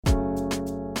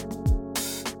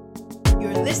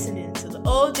You're listening to the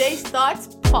OJ Starts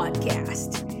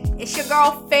podcast. It's your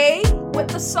girl Faye with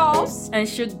the sauce. And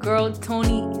it's your girl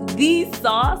Tony the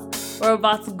Sauce. We're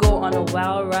about to go on a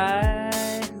wild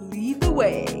ride. Lead the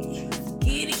way.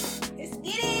 Get it. Let's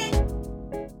get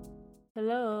it.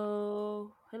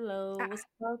 Hello. Ah, What's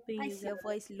popping? why You is your guys?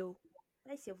 voice low?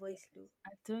 Why is your voice low?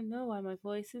 I don't know why my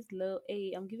voice is low.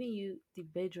 Hey, I'm giving you the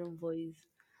bedroom voice.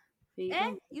 Hey,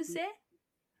 You say?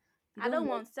 you I don't don't like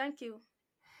want. Thank you.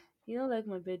 you don't like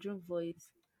my bedroom voice.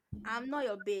 I'm not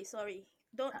your bae. Sorry.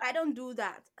 I don't do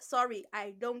that. Sorry,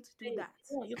 I don't do Hey, that.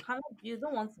 no, you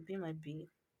don't want to be my babe.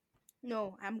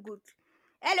 No, I'm good.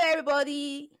 Hello,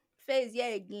 everybody. Faye is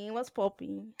here again. What's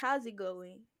popping? How's it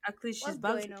going? Actually, she's What's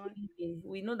back to going on? bullying me.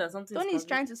 We know that something is Tony is consistent.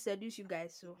 trying to seduce you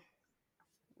guys, so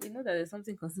We know that there's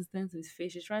something consistent with Faye.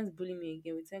 She's trying to bully me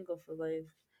again. We thank God for life.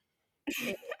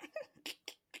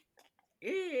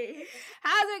 Eh,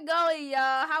 how's it going,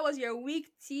 y'all? How was your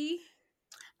week, T?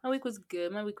 My week was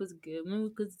good. My week was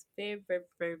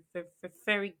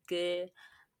very good.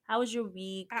 How was your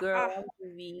week, Ah, girl? ah. How was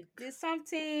your week? There's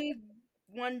something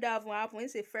wonderful happen.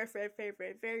 It's a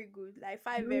very good. Like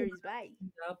five No, berries, bye.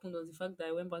 that happened was the fact that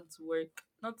I went back to work.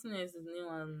 Nothing else is new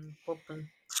and popping.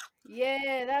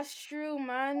 Yeah, that's true,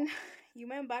 man. You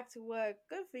went back to work.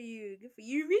 Good for you. Good for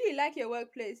you. You really like your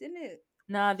workplace, isn't it?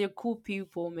 Nah, they're cool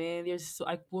people, man.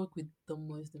 I work with the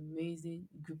most amazing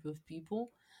group of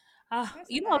people. That's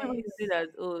You know how people can say nice. that,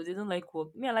 oh, they don't like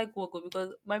work. Me, I like work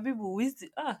because my people we used to,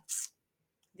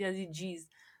 they're the G's.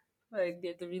 Like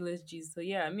they're the realest G's. So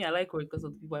yeah, I like work because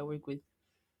of the people I work with.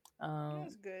 Um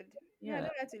That's good. Me, I yeah.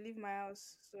 don't like to leave my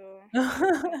house, so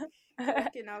like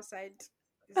working outside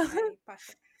is my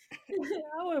passion.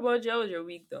 How about you? How was your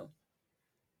week though?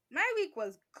 My week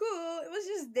was cool. It was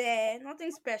just there,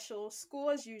 nothing special. School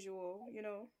as usual,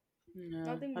 No,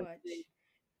 nothing honestly. much.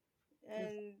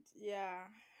 And yeah,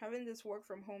 having this work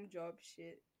from home job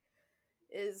shit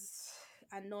is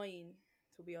annoying,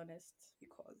 to be honest,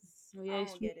 because Oh, yeah, I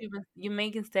it's don't true. get it. You're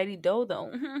making steady dough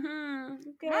though. Man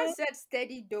Okay. said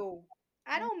steady dough.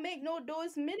 I don't make no dough.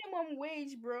 It's minimum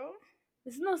wage, bro.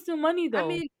 It's not still money I though.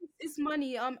 mean, it's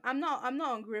money. I'm not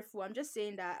ungrateful. I'm just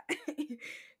saying that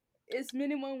it's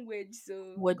minimum wage.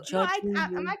 So We're no, judging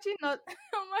I'm you. actually not.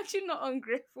 I'm actually not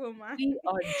ungrateful, man. We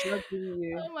are judging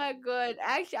you. Oh my god!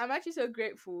 I'm actually so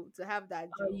grateful to have that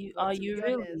Are job. you But are to be you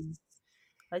honest, really?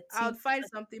 Let's I'll see. find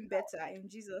something better in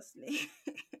Jesus' name.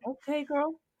 Okay,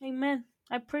 girl. Amen.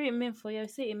 I pray amen for you. I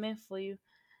say amen for you.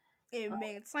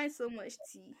 Amen. Thanks so much,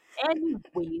 T.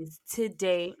 Anyways,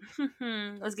 today,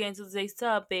 let's get into today's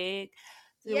topic.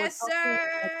 Today we're Yes, talking sir.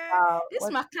 about This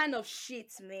my kind of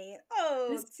shit, man.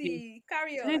 Oh, this thing. T.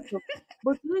 Carry Today's on. topic,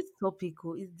 but today's topic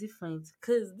is different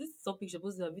because this topic is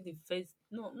supposed to be the first.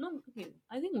 No, okay.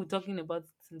 I think we're talking about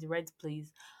it in the right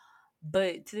place.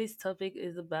 But today's topic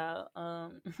is about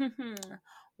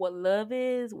what love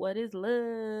is. What is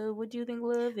love? What do you think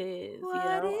love is? What is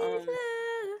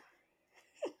love?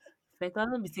 Like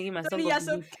I'm gonna be singing my song Tony, of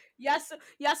the week.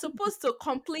 you're supposed to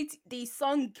complete the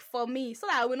song for me so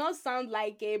that I will not sound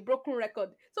like a broken record.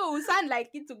 So we'll sound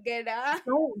like it together.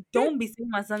 Don't be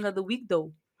singing my song of the week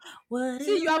though. What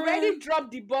See, is you have love? already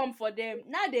dropped the bomb for them.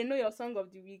 Now they know your song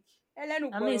of the week.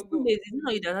 Ellen I mean, it's too Uborogo. late. It's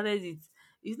not you that started it.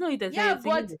 It's not you that Yeah, started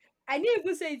singing but it. I didn't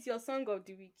even say it's your song of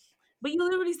the week. But you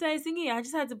literally started singing it. I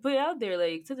just had to put it out there,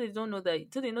 like, so they don't know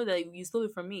that. So they know that you stole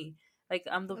it from me. Like,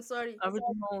 I'm the I'm sorry.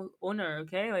 original owner.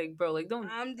 Okay, like, bro, like, don't.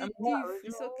 I'm I'm the not thief.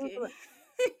 It's original. okay.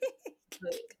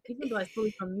 But even though I stole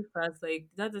it from you first, like,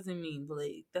 that doesn't mean, but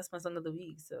like, that's my song of the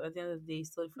week. So at the end of the day, you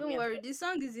stole it from me. Don't worry, the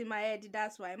song is in my head.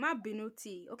 That's why. My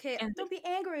Binuti. Okay, And don't be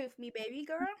angry with me, baby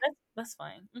girl. that's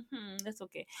fine. That's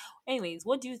okay. Anyways,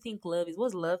 what do you think love is?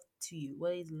 What's love to you?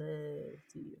 What is love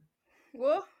to you?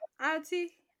 Whoa,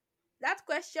 Auntie, that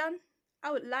question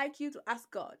I would like you to ask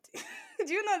God.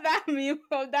 Do you know that meme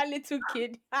of that little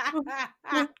kid?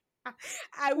 I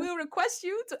will request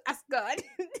you to ask God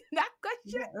that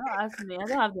question. Don't ask me. I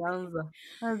don't have the answer.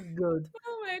 That's good.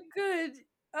 Oh my god.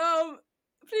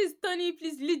 Please, Tony,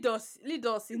 please lead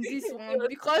us in this one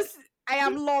because I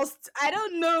am lost. I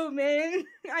don't know, man.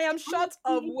 I am short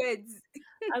of Honestly, words.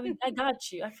 I mean, I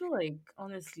got you. I feel like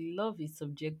honestly, love is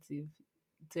subjective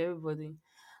to everybody.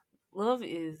 Love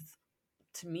is,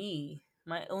 to me,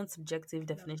 my own subjective Love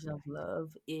definition of life. love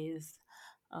is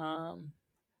um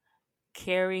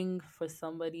caring for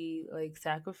somebody, like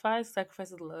sacrifice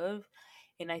is love,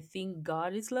 and I think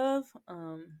God is love.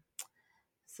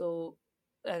 So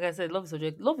like I said, love is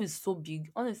subject. Love is so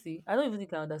big. Honestly, I don't even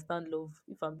think I understand love,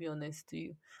 if I'm being honest to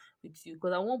you, with you.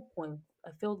 Because at one point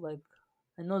I felt like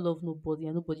I not love nobody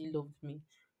and nobody loved me.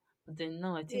 But then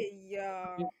now I think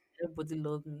Yeah. everybody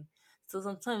loves me. So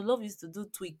sometimes love used to do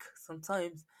tweak.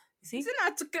 Sometimes you Is see. it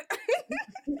not to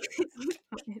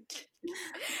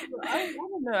I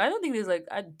don't know. I don't think there's like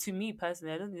to me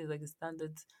personally. I don't think there's like a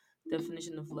standard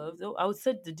definition of love. Though I would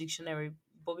search the dictionary,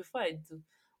 but before I do,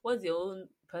 what's your own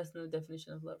personal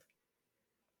definition of love?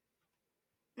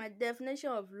 My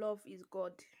definition of love is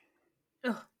God.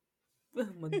 Oh, oh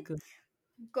my god.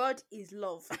 God is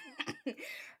love.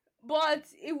 But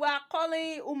if we are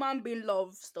calling human being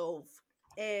love stuff,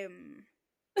 um,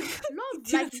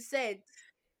 love, like you said,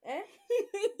 eh?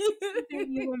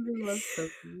 You want to love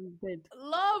stuff? You dead.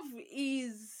 Love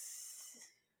is,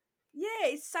 yeah,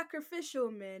 it's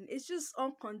sacrificial, man. It's just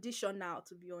unconditional,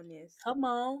 to be honest. Come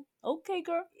on, okay,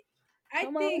 girl. I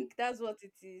Come on. think that's what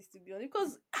it is, to be honest.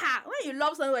 Because when you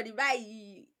love somebody, by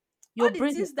all Your the brain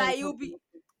is things starting that you'll be,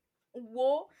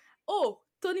 whoa, oh,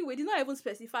 Tony, we did not even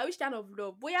specify which kind of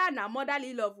love. Boya na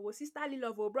motherly love, or sisterly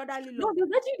love, or brotherly No, love, there's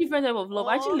actually different type of love.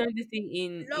 I actually or learned this thing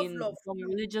in love. some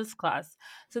religious class.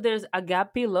 So there's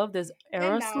agape love, there's And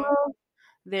eros now love,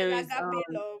 there's there's agape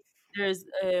love. there's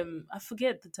I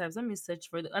forget the types. Let me search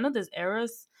for it. I know there's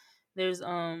eros, there's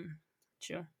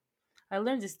sure. I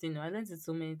learned this thing. I learned it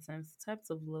so many times. Types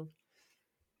of love.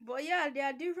 But yeah, there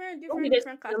are Okay, there's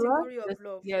different filler. category of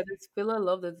love. There's filler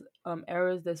love. There's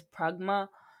eros. There's pragma.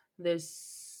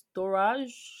 There's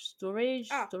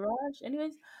Ah, storage.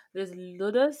 Anyways, there's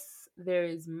ludus. There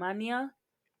is mania.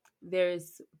 There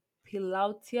is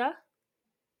pilautia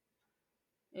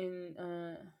in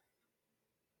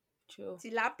chill.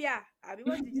 tilapia. Abi,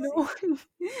 what did you say? No,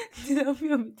 did I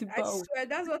feel me to I bow? swear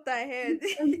that's what I heard.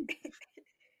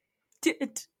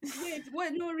 Did.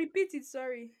 Wait, no, repeat it.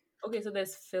 Sorry. Okay, so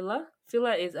there's filler.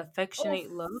 Filler is Oh,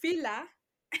 affectionate love. fila.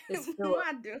 There's filler.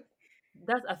 Mad.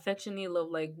 That's affectionate love,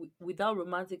 like without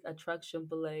romantic attraction,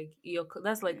 but like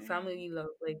that's like Mm. family love.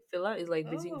 Like filler is like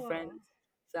between friends,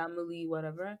 Oh. family,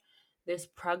 whatever. There's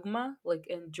pragma, like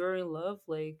enduring love,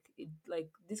 like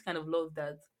this kind of love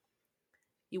that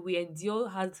if we endure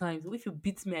hard times. If you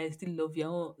beat me, I still love you.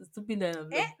 Oh, stupid kind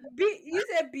of love. Beat. You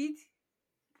said beat.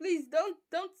 Please don't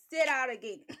say that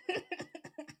again.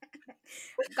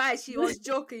 Guys, she was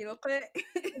joking, okay?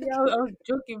 Yeah, I was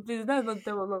joking. Please, that's not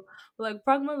type of love. But like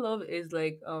pragma love is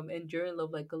like enduring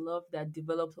love, like a love that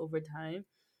develops over time.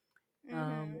 Um,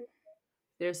 Mm-hmm.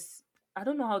 there's I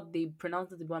don't know how they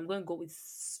pronounce it, but I'm going to go with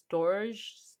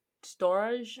storage.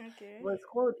 Okay. But it's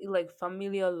called like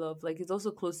familiar love. Like it's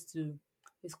close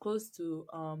to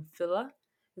filler.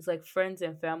 It's like friends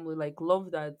and family, like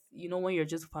love that when you're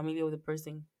just familiar with the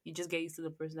person, you just get used to the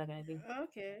person, that kind of thing.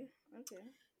 Okay. Okay.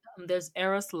 There's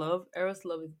eros love. Eros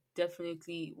love is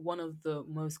definitely one of the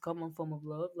most common form of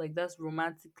love. Like that's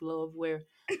romantic love where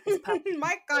it's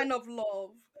My kind of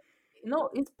love. no,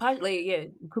 it's passion. Like yeah,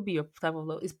 it could be your type of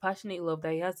love. It's passionate love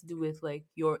that it has to do with like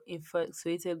you're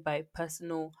infatuated by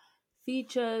personal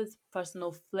features,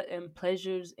 personal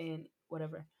pleasures, and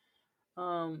whatever.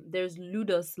 There's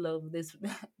ludus love. This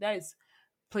that is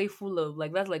playful love.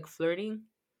 Like that's like flirting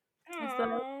and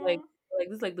stuff. Like Aww. like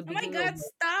this is like the Oh my beginning of god,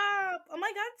 stop! Oh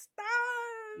my god,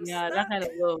 stop! yeah, that Stop! kind of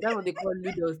love. That's what they call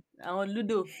ludus. I want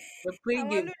ludo. We're I playing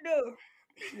want game. to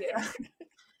do. Yeah.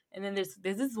 And then there's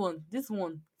this one. This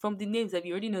one from the names that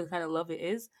you already know the kind of love it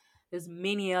is. There's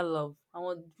mania love. I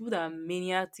want people that are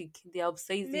maniatic. They're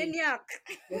obsessive. Maniac.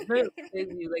 They're very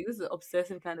obsessive. Like this is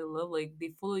obsessive kind of love. Like they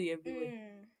follow you everywhere.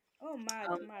 Mm. Oh, mad,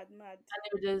 Um, mad, mad.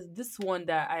 and there's this one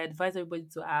that I advise everybody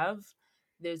to have.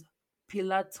 There's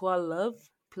Pilatua love.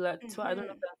 Pilatua. I don't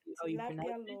know Mm-hmm. if that's how you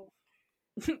pronounce Tilapia love.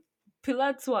 it.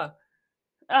 Pilatua.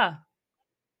 Ah,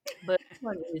 but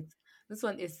this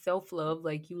one is self love,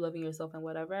 like you loving yourself and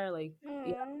whatever. Like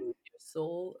you have Aww. your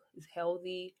soul is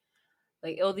healthy,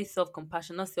 like healthy self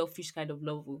compassion, not selfish kind of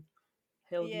love.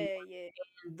 Healthy, Yeah, yeah.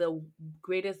 the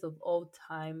greatest of all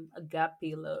time,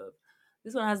 agape love.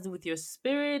 This one has to do with your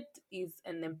spirit. Is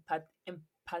an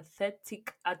empathetic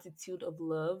attitude of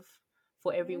love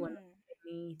for everyone,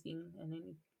 Mm. anything and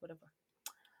any whatever.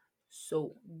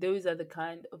 So those are the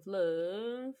kind of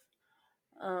love.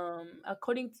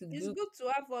 According to It's Google, good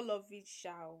to have all of it,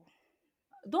 shall.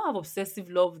 don't have obsessive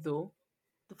love though.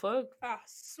 The fuck? Ah,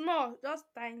 small, just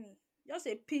tiny. Just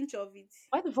a pinch of it.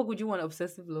 Why the fuck would you want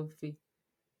obsessive love, Faye?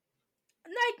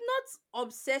 Like, not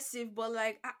obsessive, but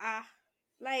like,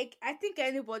 like, I think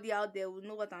anybody out there will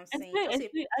know what I'm saying. Explain, Just a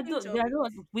explain. pinch of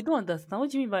it. We don't understand. What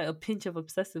do you mean by a pinch of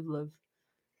obsessive love?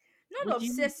 Not What do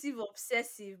you mean?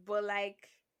 obsessive, but like,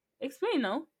 Explain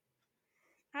now.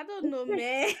 I don't know, Explain.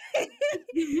 man.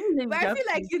 You mean But I feel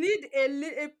like exactly. you need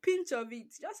a pinch of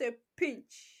it. Just a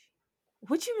pinch.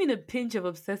 What do you mean a pinch of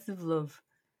obsessive love?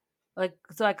 Like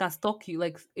so I can stalk you.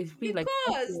 Like it's me like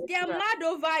Because stalking they're you. mad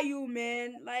over you,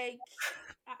 man. Like,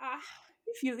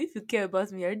 If you care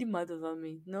about me, you're already mad over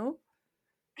me. No,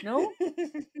 no, no.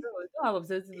 You don't have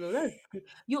obsessive love.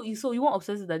 So you want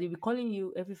obsessive that they'll be calling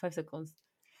you every 5 seconds.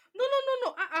 No, no,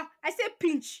 no, no. I said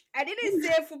pinch. I didn't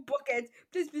say full bucket.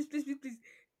 Please, please, please, please, please.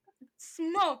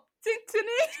 Small.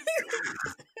 Tintini.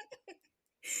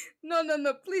 No, no,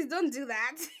 no. Please don't do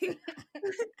that.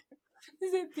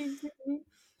 Is it pinching me?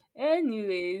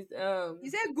 Anyways, You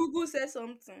said Google said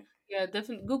something. yeah,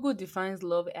 definitely. Google defines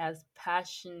love as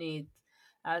passionate,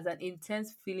 as an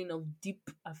intense feeling of deep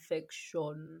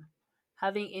affection,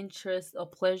 having interest or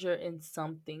pleasure in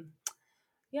something.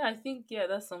 Yeah, I think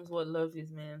that sums what love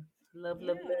is, man. Love,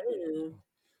 love, Yeah. love.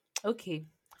 Okay,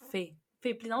 Faye,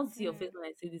 please, I want to see your face Mm. when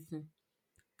I say this thing.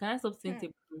 Can I stop saying Hmm.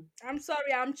 table? I'm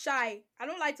sorry, I'm shy. I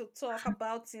don't like to talk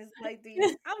about things like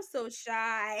this. I'm so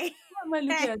shy. Why am I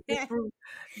looking at table?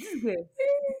 This girl.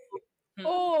 Hmm.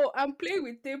 Oh, I'm playing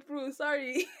with tape rule.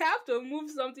 Sorry. I have to move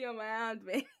something on my hand,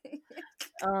 man.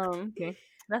 Okay,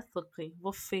 that's okay.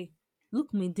 But Faye,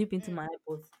 look me deep into Mm. my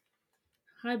eyeballs.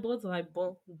 Eyeballs or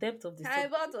eyeball, depth of the soul.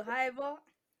 Highball to highball.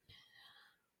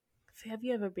 Faye, have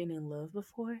you ever been in love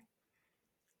before?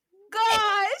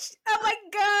 Gosh! Oh my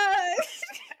gosh!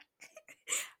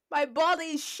 My body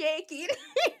is shaking.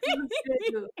 I'm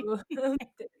dead, oh. I'm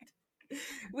dead.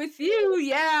 With you,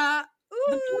 yeah.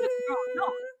 The feeling, girl, no.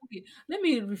 Ooh. Okay, let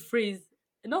me rephrase.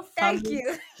 Not Thank family,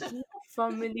 you. not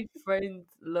family, friend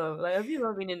love. Like, have you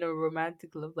ever been in a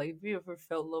romantic love? Like, have you ever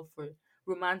felt love for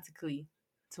romantically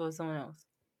towards someone else?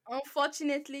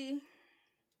 Unfortunately,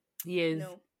 Yes.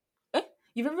 no. Eh?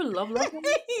 You've ever loved someone?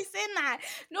 You say that.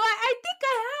 No, I think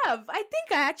I have. I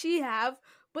think I actually have.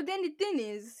 But then the thing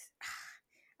is,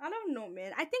 I don't know,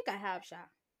 man. I think I have, Sha.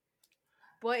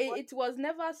 But it was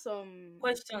never some.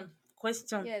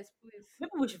 Question. Yes, please.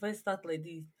 Maybe we should first start like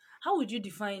this. How would you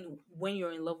define when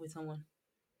you're in love with someone?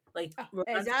 Like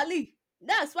romantic. Exactly.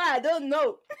 That's why I don't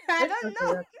know. I Let's don't start like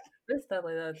know. that. Let's start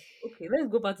like that. Okay,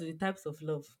 let's go back to the types of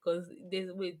love because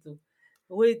there's wait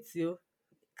till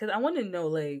because I want to know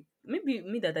like maybe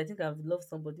me that I think I've loved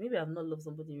somebody, maybe I've not loved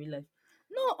somebody in real life.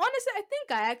 No, honestly, I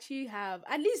think I actually have.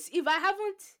 At least if I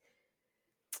haven't,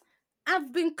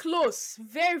 I've been close.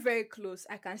 Very, very close,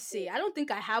 I can say. I don't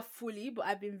think I have fully, but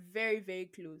I've been very, very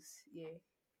close. Yeah.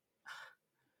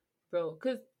 Bro,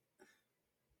 because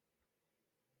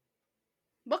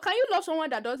But can you love someone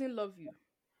that doesn't love you?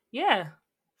 yeah,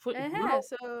 Uh-huh. bro,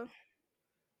 So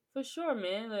for sure,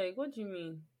 man. Like, what do you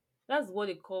mean? That's what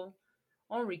they call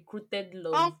unrecruited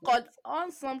love. uncut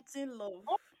on something love.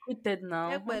 Unrecruited Eh,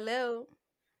 now. pẹ̀lẹ́ o.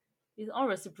 It's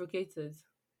unreciprocated.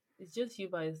 It's just you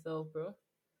by yourself, bro.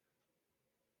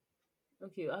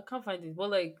 Okay, I can't find it, but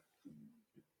like,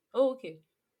 oh, okay.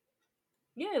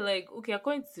 Yeah, like okay,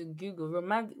 according to Google,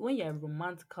 when you're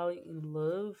romantically in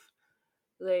love,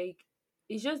 like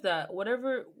it's just that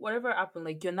whatever happened,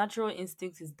 like your natural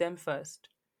instinct is them first.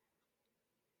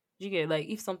 You get like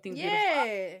if something beautiful Yeah,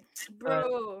 happens,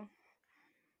 bro.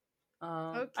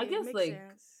 I Okay, guess makes like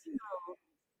sense.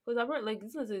 because I've heard like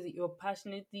this one says you're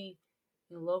passionately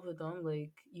in love with them,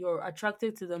 like you're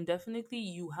attracted to them. Definitely,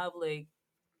 you have like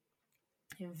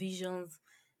visions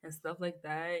and stuff like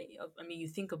that. I mean, you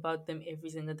think about them every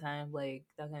single time, like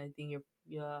that kind of thing.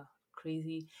 You're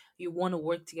crazy. You want to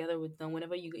work together with them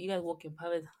whenever you guys work in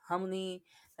private harmony,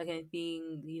 that kind of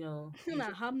thing. You Nah, just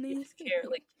you harmony. just care.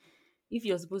 Like if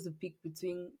you're supposed to pick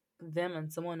between them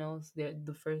and someone else, they're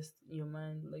the first in your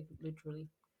mind, like literally.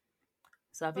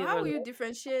 So have But you how ever will you like?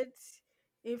 differentiate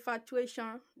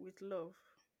infatuation with love?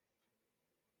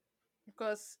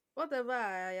 Because whatever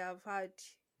I have had,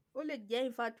 only get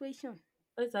infatuation.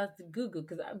 Let's ask Google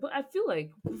because but I feel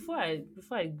like before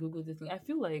I Google this thing, I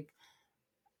feel like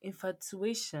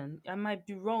infatuation. I might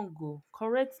be wrong. Go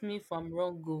correct me if I'm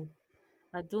wrong. Go.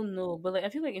 I don't know, but like I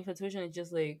feel like infatuation is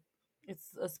just like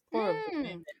it's a spur of the Hmm.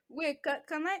 moment. Wait,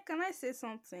 can I say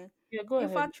something? Yeah, go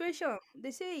ahead. Infatuation,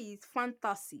 they say it's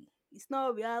fantasy. It's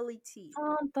not reality.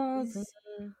 Fantasy.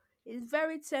 It's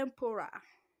very temporal.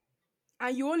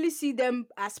 And you only see them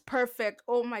as perfect.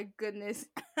 Oh my goodness.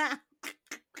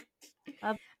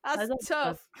 I've, I That's don't know.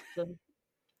 tough.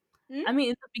 Hmm? I mean,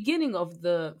 in the beginning of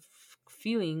the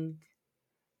feeling,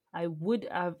 I would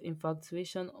have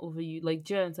infatuation over you, like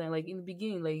Jared and like in the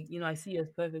beginning, like I see you as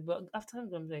perfect, but after time,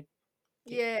 I'm like,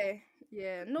 okay, Yeah,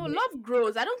 yeah. No, yeah, love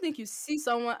grows. I don't think you see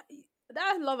someone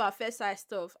that love at first sight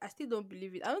stuff. I still don't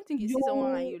believe it. I don't think you see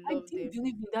someone and yo, you I love didn't them.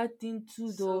 believe in that thing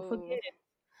too, though. So Forget.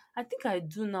 I think I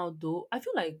do now, though. I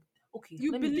feel like okay.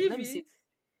 you believe Let me say it?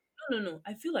 no, no, no.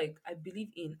 I feel like I believe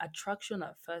in attraction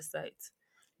at first sight,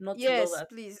 not love Yes, at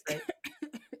please. first sight.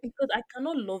 Because I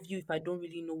cannot love you if I don't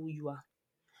really know who you are.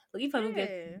 Like if I don't get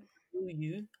to Yeah. real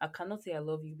you, I cannot say I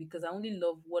love you because I only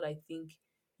love what I think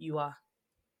you are.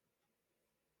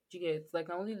 Do you get? Like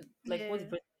I only like what the Yeah.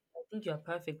 person I think you are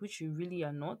perfect, which you really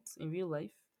are not in real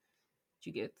life. Do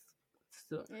you get?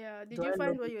 So Yeah. do Did I you love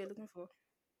find what you? you were looking for?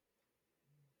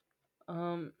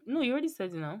 No, you already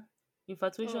said it now.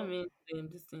 Infatuation Oh. means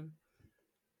this thing.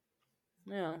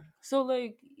 Yeah. So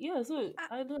like yeah, so I,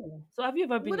 I don't know. So have you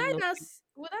ever been in love?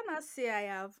 would I not say I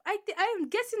have? I am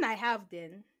guessing I have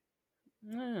then.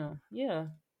 No, yeah.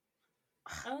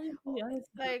 I honestly don't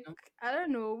Like, know. I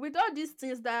don't know. With all these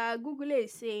things that Google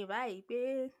is saying, right?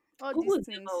 All these Google is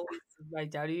never things. always right,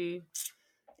 Daddy.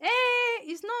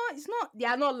 It's not they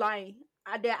are not lying.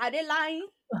 Are they lying?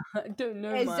 I don't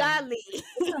know, man. Exactly.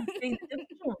 That's what I'm saying. The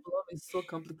definition of love is so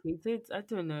complicated. I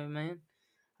don't know, man.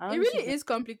 I It honestly really don't. is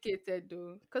complicated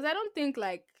though. Because I don't think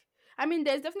like I mean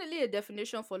there's definitely a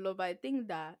definition for love, but I think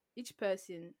that each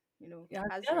person, Yeah,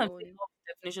 has yeah, their I'm saying own love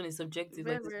definition is subjective.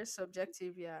 very, Like this, very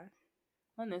subjective, yeah.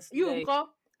 honestly, You like uncle,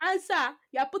 answer.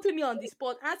 You're putting me on the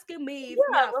spot, asking me if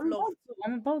me yeah, have love.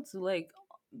 I'm about to like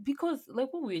because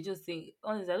like what we were just saying.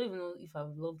 Honestly, I don't even know if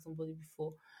I've loved somebody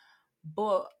before,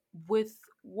 but with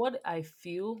what I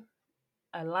feel,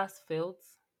 I last felt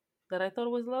that I thought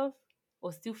was love,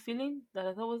 or still feeling that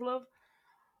I thought was love.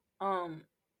 Um,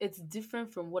 it's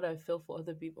different from what I felt for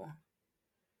other people.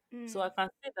 So I Mm, can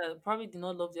say that I probably did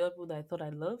not love the other people that I thought I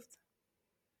loved,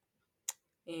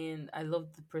 and I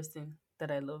loved the person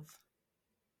that I love.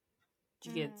 Do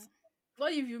you get? mm.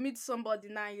 What if you meet somebody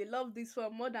now and you love this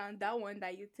one more than that one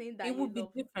that you think It that you would be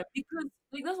love? different because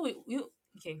like that's what you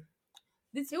okay.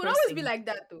 This It would always be person, like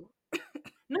that though.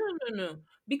 no,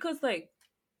 because like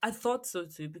I thought so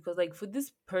too. Because like for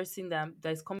this person that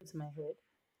is coming to my head,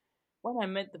 when I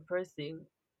met the person,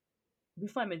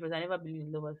 before I met the person, I never believed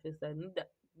in love at first sight. I knew that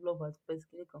love at first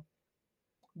clinical,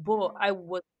 but Mm. I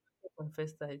was attracted from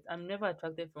first sight. I'm never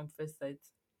attracted from first sight.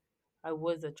 I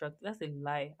was attracted. That's a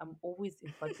lie. I'm always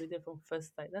infatuated from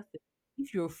first sight.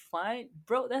 If you're fine,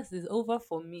 bro, that's is over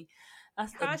for me.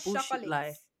 That's a Harsh bullshit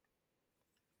lie. chocolates.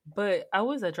 But I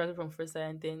was attracted from first sight,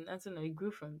 and then I don't know, it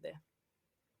grew from there.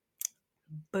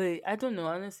 But I don't know.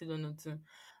 I honestly don't know too.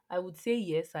 I would say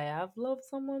yes, I have loved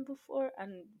someone before,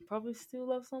 and probably still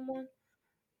love someone.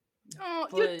 Oh,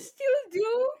 you But still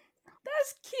do?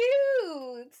 That's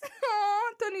cute.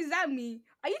 Oh, Tony, is that me?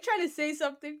 Are you trying to say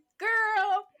something?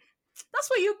 Girl, that's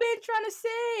what you've been trying to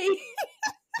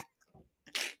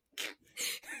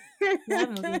I have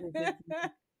nothing to say. To you.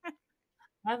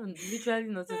 I have literally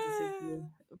nothing to say to say. you.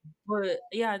 But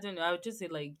yeah, I don't know. I would just say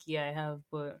like yeah, I have.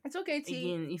 But It's okay,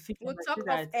 T. again, if you We'll can say talk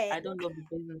off that air. I don't love the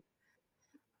person,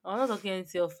 I'm not talking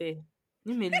anything of Faye.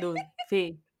 Leave me alone,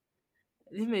 Faye.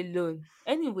 Leave me alone.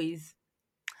 Anyways,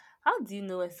 how do you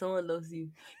know when someone loves you?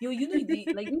 Yo, you know the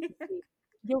like this is it.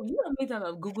 Yo, you know how many times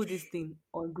I've googled this thing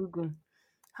on Google?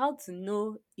 How to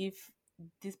know if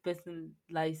this person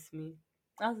likes me?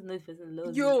 How to know if person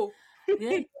loves me? Yo,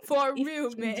 Then for if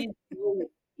real, he man. changes the way,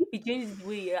 if he changes the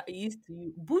way he is to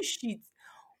you, bullshit.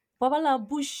 Babala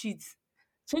bullshit.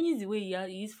 Changes the way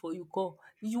he is for you. Call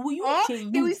you. Will you Or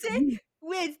change? they will You say, you.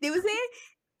 wait, they will say,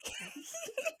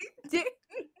 they,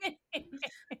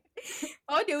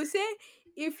 or they will say,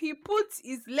 if he puts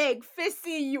his leg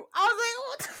facing you. I was like,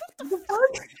 what the The fuck?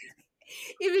 fuck?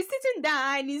 If he's sitting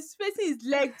down and he's facing his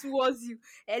leg towards you,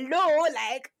 hello,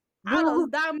 like, how does Bro,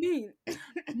 that mean?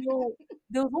 yo,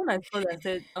 there was one I saw that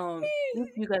said, if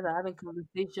you guys are having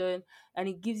conversation and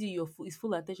it gives you his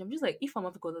full attention, I'm just like, if I'm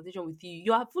having conversation with you,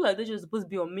 your full attention is supposed to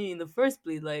be on me in the first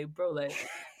place, like, bro, like,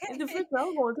 in the first place, I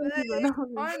don't want to talk to you Like, now.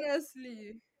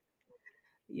 honestly.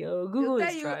 Yo, They'll Google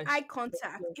tell is you eye trash.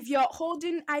 contact. If you're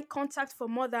holding eye contact for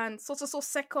more than so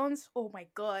seconds, oh my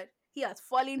god, he has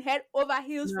fallen head over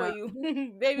heels for Nah, you,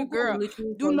 baby Google will girl.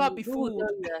 literally Do tell not you. be Google will fooled.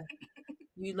 tell you that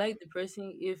you like the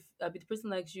person if the person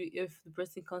likes you if the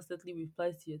person constantly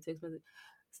replies to your text message.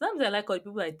 Sometimes I like all the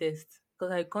people I text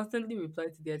because I constantly reply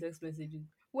to their text messages.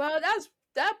 Well,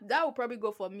 that will probably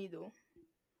go for me though.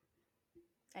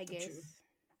 I True. guess,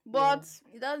 Yeah. but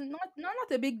it does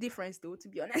not a big difference though, to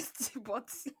be honest. But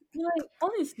Like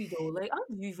honestly though, like how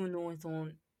do you even know when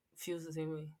someone feels the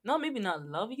same way? Not maybe not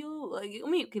love you. Like I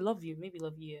mean, okay, love you, maybe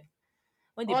love you. Yeah.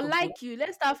 When they or propose. like you.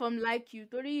 Let's start from like you.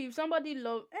 Tori, if somebody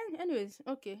love, anyways,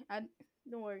 okay.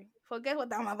 Don't worry. Forget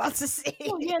what I'm about to say.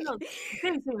 Oh yeah, no.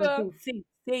 But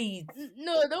Say it,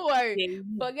 no, don't worry. say it,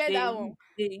 Forget say that it, one.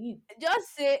 say it.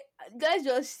 Just say,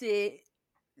 just say,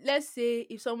 let's say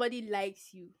if somebody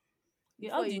likes you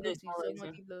Yeah, how before do you you know know if to someone likes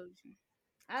you? somebody loves you.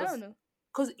 I don't Cause, know.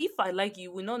 cause if I like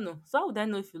you, we not know. So how would I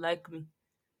know if you like me?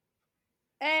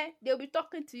 They'll be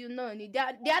talking to you. No, they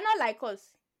are not like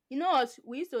us. You know us,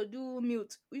 we used to do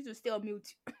mute. We used to stay on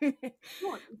mute.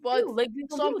 No, But still, like there's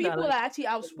some some people that people are like. actually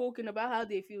outspoken about how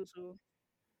they feel. So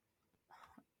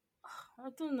I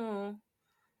don't know.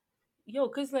 Yo,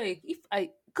 cause like if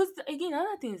I, cause again,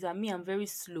 another thing is that me, I'm very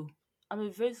slow. I'm a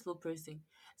very slow person.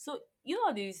 So you know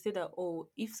how they say that, oh,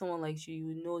 if someone likes you,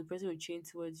 you know the person will change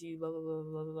towards you, blah blah blah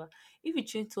blah blah blah. If you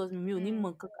change towards me,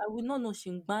 mm, I would not know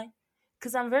shingbai,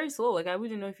 cause I'm very slow. Like I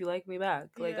wouldn't know if you like me back.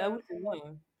 Like I yeah. wouldn't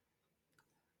know.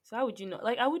 So how would you know?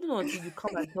 Like I wouldn't know until you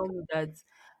come and tell me that,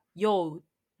 yo,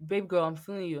 babe girl, I'm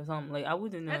feeling you or something. Like I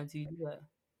wouldn't know I, until you do that.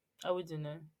 I wouldn't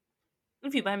know.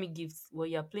 If you buy me gifts, well,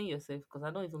 you're playing yourself because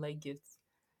I don't even like gifts.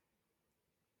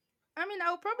 I mean,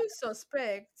 I would probably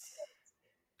suspect.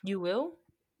 You will?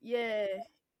 Yeah,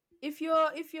 if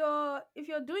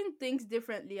you're doing things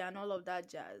differently and all of that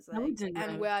jazz, I like, wouldn't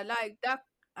and know. we're like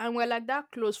that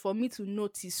close for me to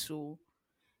notice. So,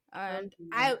 I and wouldn't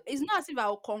know. I it's not as if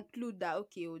I'll conclude that,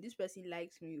 okay, oh, this person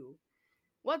likes me. Oh,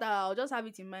 what I'll just have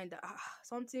it in mind that,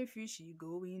 something fishy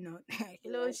going on.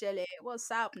 Hello, Yeah. Shelley, what's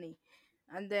happening?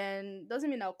 And then doesn't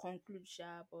mean I'll conclude,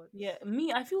 sure, but Yeah,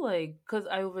 me, I feel like because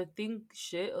I overthink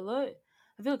shit a lot,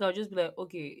 I feel like I'll just be like,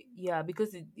 okay, yeah,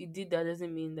 because it did that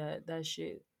doesn't mean that that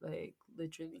shit, like,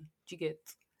 literally. Do you get?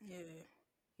 yeah,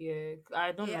 Yeah,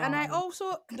 I don't yeah. know And I how.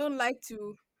 also don't like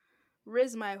to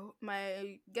raise my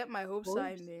get my hopes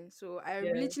high, Hopes? man. So I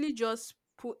Yeah, literally just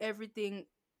put everything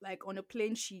like on a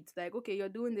plain sheet. Like, okay, you're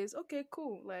doing this. Okay,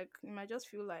 cool. Like, you might just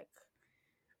feel like,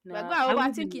 but go nah, and I overthink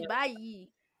wouldn't it. know. Bye.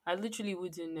 I literally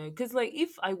wouldn't know. Because, like,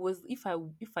 if I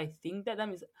think that, that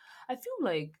means, I feel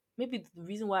like maybe the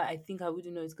reason why I think I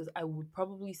wouldn't know is because I would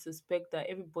probably suspect that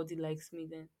everybody likes me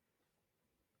then.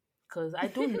 Cause I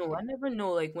don't know. I never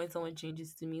know like when someone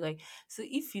changes to me. Like so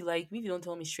if you like me, if you don't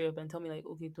tell me straight up and tell me like,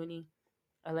 okay, Tony,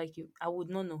 I like you, I would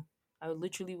not know. I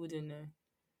literally wouldn't know.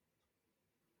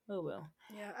 Oh well.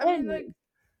 Yeah, I mean, Anyway, like,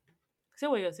 say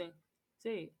what you're saying.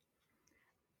 Say it.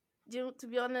 to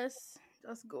be honest,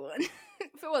 just go on.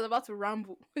 If I was about to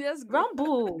ramble, just go.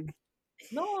 Rambo.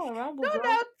 No, Rambo, Don't bro.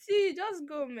 doubt it. Just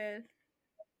go, man.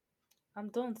 I'm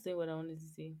done saying what I wanted to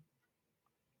say.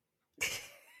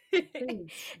 Say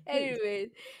it. Say it.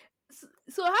 Anyway,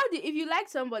 so how do if you like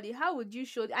somebody, how would you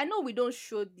show? I know we don't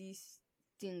show these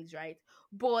things, right?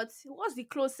 But what's the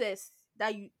closest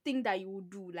that you think that you would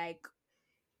do? Like,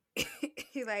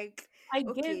 like, I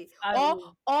get okay, I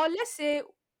or let's say,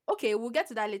 okay, we'll get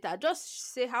to that later.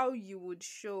 Just say how you would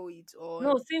show it, or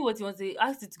no, say what you want to say.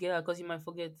 Ask it together because you might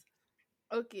forget.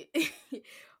 okay,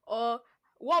 or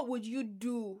what would you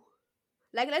do?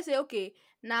 Like, let's say, okay,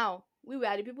 now we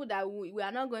were the people that we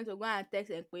are not going to go and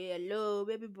text and say, hello,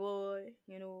 baby boy,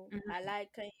 I Mhm. like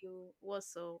you,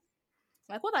 what's up?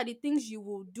 Like, what are the things you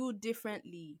will do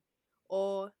differently?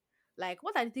 Or, like,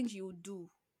 what are the things you will do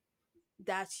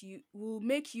that will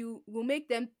make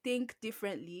them think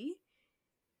differently,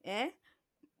 eh?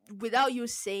 Without you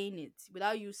saying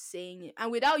it,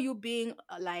 and without you being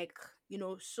like,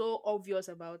 so obvious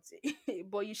about it.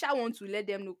 But you shall want to let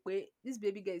them know, wait, this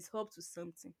baby girl is up to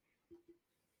something.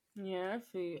 Yeah, I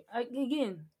feel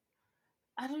again.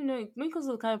 I don't know. Because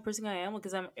of the kind of person I am,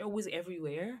 because I'm always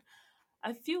everywhere.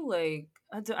 I feel like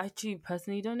I actually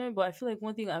personally don't know, but I feel like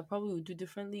one thing I probably would do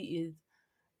differently is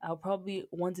I'll probably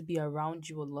want to be around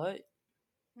you a lot.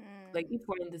 Like Mm. if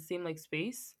we're in the same like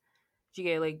space, you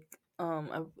get like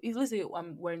if let's say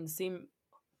we're in the same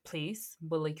place,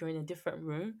 but like you're in a different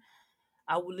room,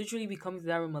 I would literally be coming to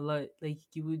that room a lot. Like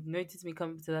you would notice me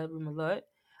coming to that room a lot.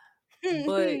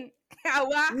 But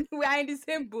We are in the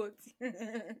same boat.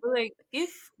 But like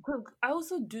if 'cause I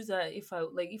also do that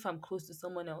if I'm close to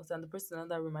someone else and the person in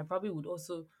that room, I probably would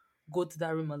also go to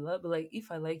that room a lot. But like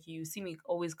if I like you see me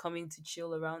always coming to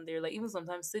chill around there, like even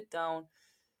sometimes sit down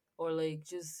or like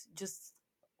just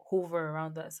hover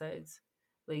around that side.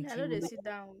 Like I you know will they sit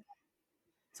down.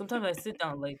 sometimes I sit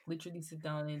down, like literally sit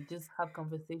down and just have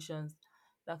conversations,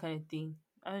 that kind of thing.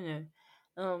 I don't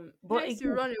know. But Nice to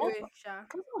again, run away, Sha.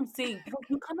 that's what I'm saying. Because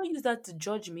you cannot use that to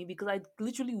judge me because I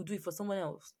literally would do it for someone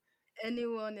else.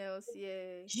 Anyone else,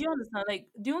 yeah. Do you understand? Like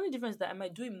the only difference is that I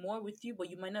might do it more with you, but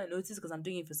you might not notice because I'm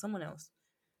doing it for someone else.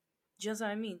 Do you understand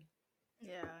what I mean?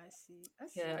 Yeah, I see. I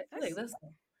Yeah, I see. I feel like see. that's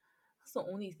the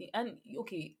only thing. And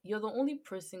okay, you're the only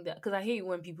person that because I hate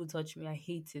when people touch me. I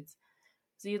hate it.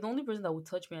 So you're the only person that would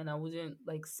touch me, and I wouldn't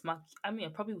like smack. I mean, I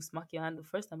probably would smack your hand the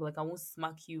first time, but like I won't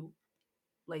smack you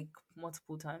like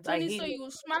multiple times. I Tony, hate so it. you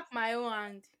smack my own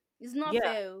hand. It's not Yeah,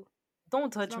 fair. Oh.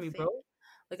 don't It's touch not me, fair. bro.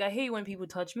 Like I hate when people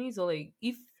touch me. So like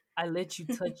if I let you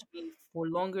touch me for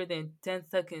longer than 10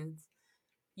 seconds,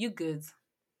 you good.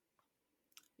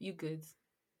 You good.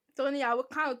 Tony, I will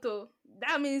count. Oh.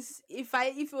 That means if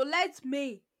you let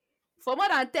me For more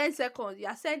than 10 seconds, you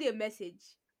are sending a message.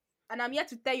 And I'm here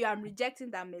to tell you I'm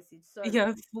rejecting that message. Sorry.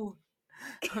 Yeah, fool.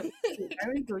 I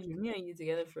already told you, me and you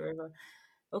together forever.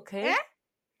 Okay. Eh?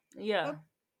 Yeah. Okay.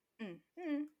 Mm,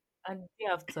 mm. And the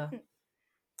day after.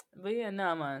 But yeah,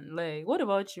 nah, man. Like, what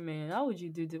about you, man? How would you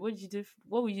do? What did you do?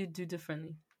 What would you do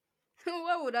differently?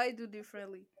 What would I do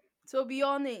differently? To be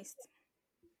honest,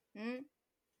 mm,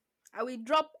 I will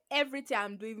drop everything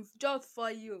I'm doing just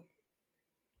for you.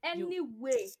 You,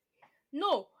 Anyway.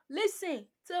 No, listen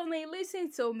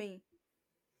to me.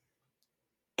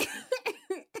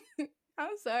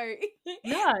 I'm sorry.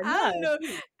 nah, I nah. don't know.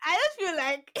 I just feel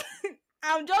like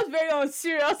I'm just very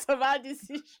unserious about this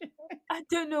issue. I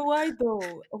don't know why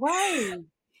though. Why?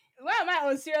 Why am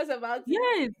I unserious about it?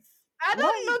 Yes. I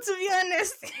Why? don't know, to be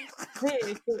honest.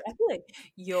 Hey, so I feel like,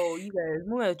 yo, you guys,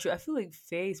 more like true. I feel like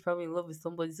Faye is probably in love with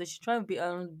somebody, so she's trying to be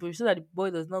around, but so that the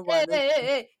boy does not go Hey, and hey, just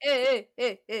hey, hey, hey,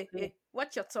 hey, hey, play. hey.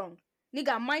 Watch your tongue.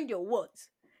 Nigga, mind your words.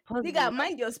 Possible. Nigga,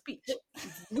 mind your speech.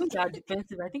 The way you are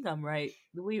defensive, I think I'm right.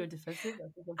 The way you're defensive, I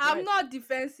think I'm I'm right. not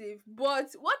defensive, but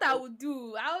what I would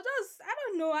do, I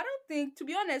don't know. I don't think, to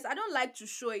be honest, I don't like to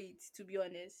show it, to be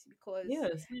honest, because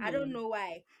Yes, I don't man. know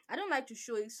why. I don't like to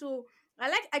show it. So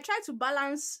I try to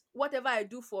balance whatever I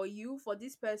do for you, for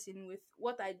this person, with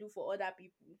what I do for other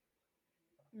people.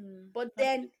 But Okay.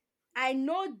 then I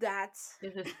know that,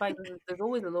 There's a spike. There's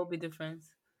always a little bit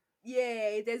difference.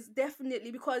 yeah, there's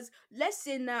definitely, because let's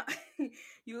say now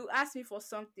you ask me for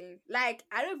something, like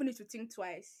I don't even need to think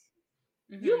twice.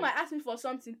 You Mm-hmm. might ask me for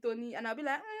something, Tony, and I'll be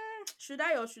like, should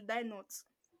I or should I not?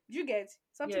 You get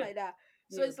something Yeah, like that.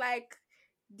 So yeah. it's like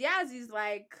theirs is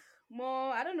like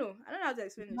more. I don't know. I don't know how to It's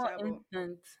explain it, more sha, but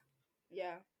instant.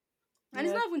 yeah. And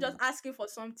it's Yeah. not even just asking for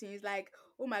something. It's like,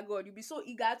 oh my god, you'll be so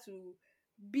eager to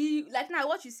be like, now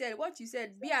what you said,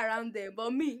 be around them.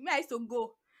 But me, I used to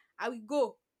go. I will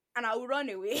go and I will run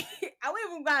away. I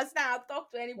won't even go and stand and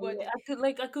talk to Yeah, anybody.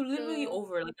 I could literally So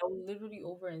over, like, I would literally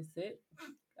over and sit.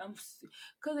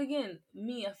 Cause again,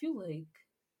 me, I feel like,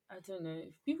 I don't know,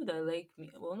 if people that like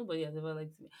me, well, nobody has ever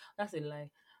liked me. That's a lie.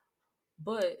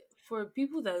 But for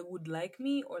people that would like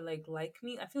me,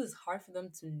 I feel it's hard for them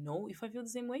to know if I feel the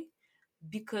same way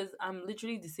because I'm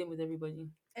literally the same with everybody.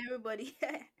 everybody.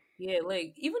 Yeah,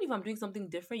 like even if I'm doing something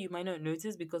different, you might not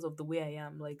notice because of the way I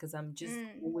am. Like, cause I'm just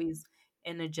Mm, always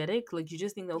energetic. Like, you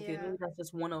just think that okay, yeah. maybe that's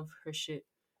just one of her shit,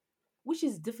 which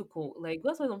is difficult. Like,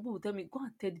 that's why some people tell me, go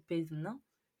and tell the person now,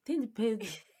 tell the person.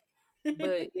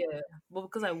 But yeah, but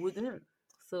because I wouldn't,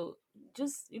 so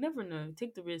just you never know.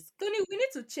 Take the risk. Tony, we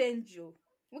need to change you.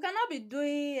 We cannot be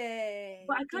doing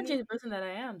But I can't change kini. the person that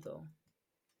I am, though.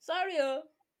 Sorry, oh.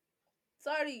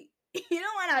 Sorry. You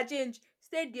don't wanna change.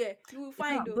 Stay there. You will Yeah,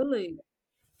 find oh. but like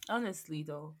honestly,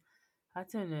 though, I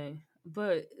don't know.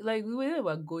 But like we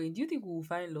were going, do you think we will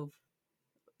find love?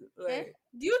 Eh? Like,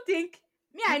 Do you think?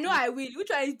 Me, do I you know think? I will. Which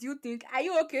one is do you think? Are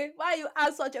you okay? Why you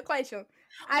ask such a question?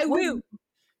 I What will. do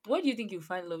what do you think you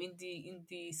find love in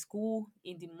the school,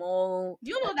 in the mall?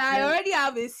 Do you know At that I work? already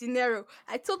have a scenario?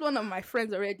 I told one of my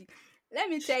friends already. Let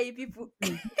me tell you, people.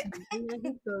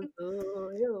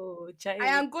 Yo, I child.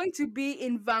 am going to be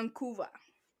in Vancouver.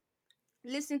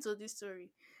 Listen to this story.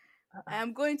 I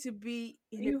am going to be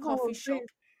in a You have a coffee face. shop.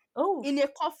 Oh, In a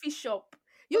coffee shop.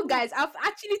 You oh, guys, I've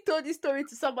actually told this story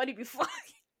to somebody before.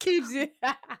 Kids,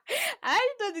 I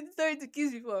already told this story to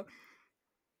kids before.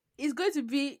 It's going to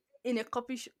be in a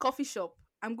coffee shop.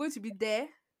 I'm going to be there,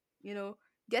 you know,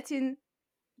 getting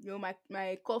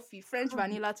my coffee, French God.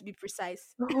 vanilla to be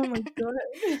precise. Oh my god.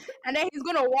 And then he's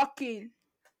gonna walk in,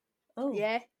 Oh,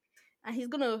 yeah, and he's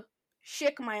gonna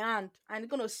shake my hand and he's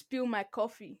gonna spill my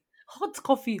coffee. hot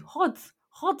coffee,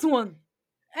 hot one.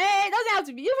 It doesn't have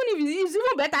to be. Even if it's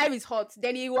even better if it's hot,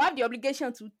 then he will have the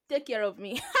obligation to take care of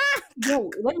me. Yo,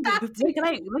 let me That wait, can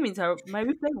I let me interrupt. My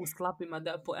reply will slap him at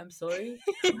that point. I'm sorry.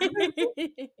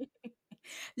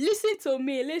 Listen to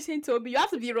me. Listen to me. You have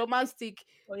to be romantic.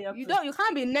 Oh, yeah, You please. don't. You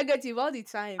can't be negative all the I'm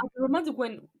time. romantic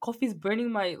when coffee is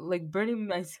burning my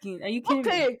skin. Are you kidding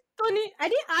me? Okay, Tony. I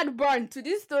didn't add burn to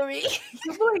this story.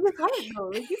 But like it's hot though.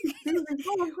 Like this is serious. I'm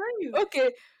telling you. Okay.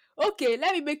 Okay.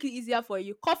 Let me make it easier for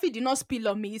you. Coffee did not spill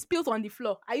on me. It spilled on the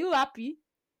floor. Are you happy?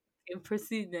 Okay,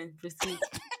 proceed then. Proceed.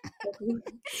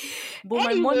 But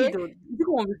my money Anyway. though. You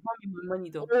want to refund me my money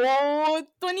though. Oh,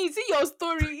 Tony. Is it your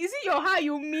story? Is it your how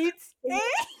you meet? Oh, Eh?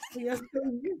 yeah,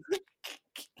 yeah.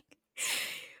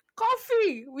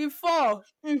 Coffee with four.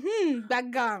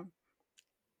 Background.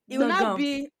 It will No, not gum.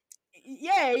 be,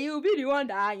 yeah, you'll be the one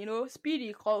that, speed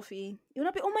the coffee. You'll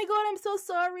not be, oh my god, I'm so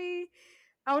sorry.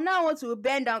 I will now want to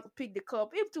bend down to pick the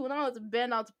cup. If to now want to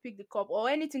bend down to pick the cup or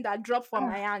anything that dropped from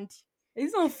my Ah, hand.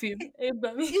 it's not film. Hey,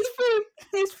 baby. It's film.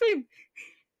 It's film.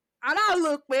 And I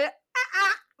look, man,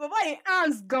 but my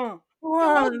hands gone. The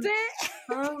whole One. day,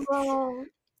 Hello.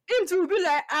 him to be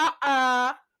like,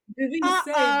 Baby, you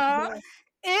said that.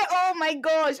 Oh my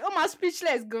gosh. Oh, my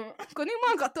speechless gone.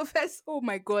 Konima got to first. Oh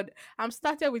my god. I'm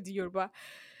started with the Yoruba.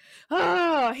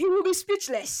 He will be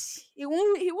speechless. He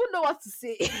won't know what to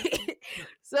say.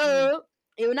 Hmm. So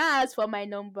he will not ask for my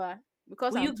number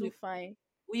because Will I'm you too give? fine.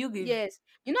 Will you give? Yes.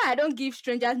 I don't give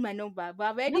strangers my number, but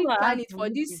I've No, already no, I planned asked. it Will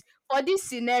you give? for this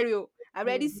scenario. I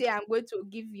already Hmm. say I'm going to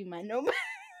give you my number.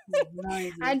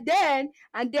 Nice.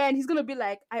 And then he's gonna be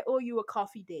like, I owe you a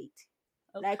coffee date.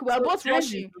 Oh, Like we're so both guys in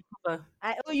rushing. Vancouver.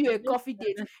 I owe you a coffee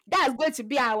date. That's going to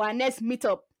be our next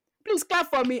meetup. Please clap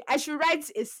for me. I should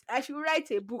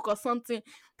write a book or something.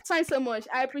 Thanks so much.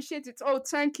 I appreciate it. Oh,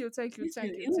 thank you, thank you, This is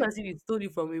thank you, even thank as if you. you stole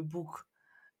it from a book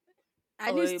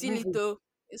I or didn't a steal it movie. though.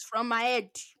 It's from my head.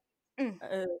 Mm.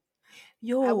 Uh, I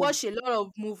yo, watch a lot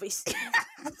of movies.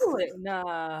 I feel like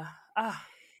nah.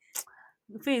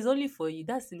 Faye, only for you.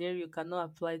 That scenario cannot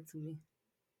apply to me.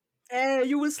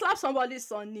 You will slap somebody's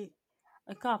son knee.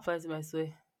 I can't apply to my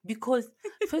swear because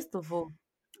first of all,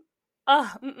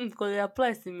 because it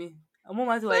applies to me. I'm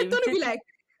not So why Tony be irritated. like,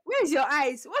 "Where's your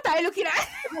eyes? What are you looking at?"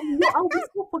 No, I'll be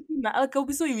so fucking mad. Like I'll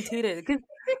be so irritated because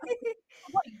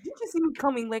did you see me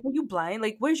coming? Like, are you blind?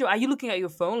 Like, where's your? Are you looking at your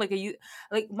phone? Like, are you?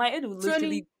 Like, my head will Tony,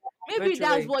 literally maybe virtual.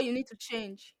 that's Like, what you need to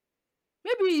change.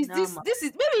 Maybe is nah, this man, this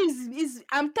is maybe is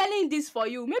I'm telling this for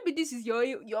you. Maybe this is your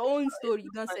own it's story.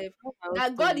 You don't not say my own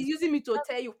that God story. is using me to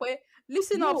tell you.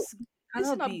 Listen up, No, it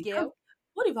listen cannot up, be. 'Cause girl.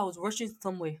 what if I was rushing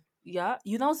somewhere? Yeah,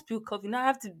 you now spill coffee. Now I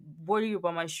have to worry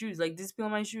about my shoes. Like this spill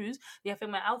on my shoes, they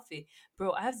affect my outfit,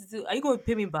 bro. I have to do. Are you going to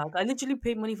pay me back? I literally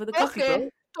paid money for the coffee, Okay, bro.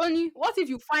 Tony. What if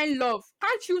you find love?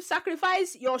 Can't you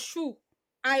sacrifice your shoe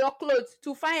and your clothes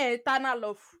to find eternal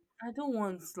love? I don't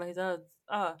want like that.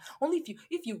 Only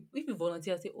if you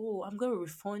volunteer, say, oh, I'm gonna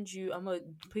refund you. I'm gonna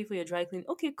pay for your dry clean.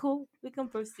 Okay, cool. We can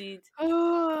proceed.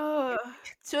 Oh,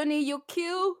 Tony, you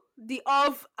kill the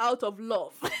of out of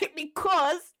love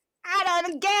because I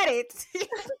don't get it.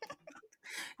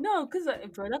 No, because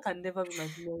bro, that can never be my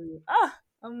scenario.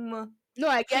 No,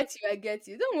 I get you. I get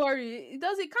you. Don't worry. It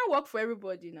can't work for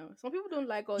everybody now. Some people don't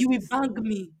like all you will this. bang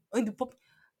me on the pop.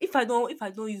 If I don't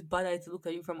use bad eye to look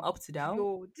at you from up to down,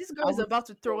 Yo, this girl I is will. about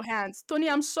to throw hands. Tony,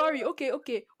 I'm sorry. Okay,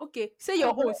 okay, okay. Say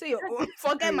your But own. Say your that's own.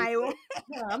 Forget sorry. my own.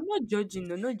 Yeah, I'm not judging.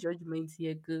 No judgment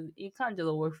here, because it can't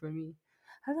just work for me.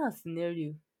 That's not a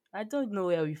scenario. I don't know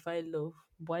where we find love,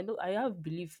 but I know I have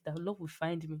belief that love will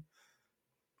find me.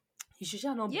 You should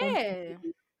not bump into Yeah.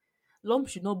 me. Love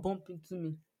should not bump into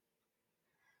me.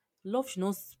 Love should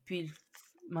not spill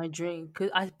my drink because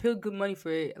I pay good money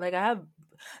for it. Like I have,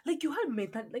 like you had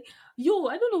mental. Like yo,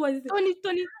 I don't know why this. Tony,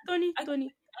 Tony, Tony, I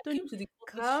Tony, I Tony. came to the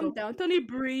coffee Calm shop. down. Tony,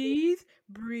 breathe.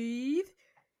 Breathe.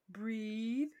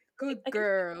 Breathe. Good I came to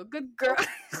girl. Good the girl. coffee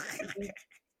with the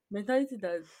mentality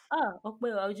that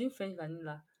okay, I'll drink French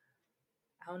vanilla.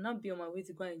 I'll not be on my way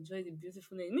to go and enjoy the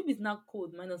beautiful night. Maybe it's not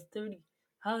cold, -30.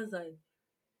 How's that?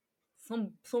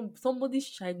 Somebody's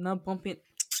child now bumping.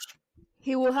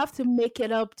 He will have to make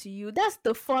it up to you. That's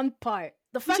the fun part.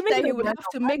 The You should fact make that it he up would right have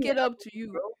now. to Buy make me it another up to one,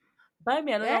 you. bro. Buy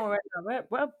me another Eh? one right now.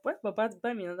 Where Papa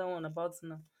buy me another one about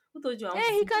now? Who told you I want to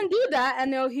Eh, he sleep with can you? do that,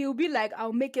 and he'll be like,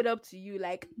 "I'll make it up to you."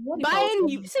 Like What if I was buying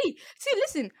you. on See,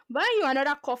 listen, buying you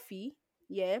another coffee.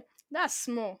 Yeah, that's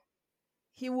small.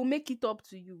 He will make it up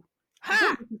to you. you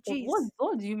don't Ha! make it up? What Jeez.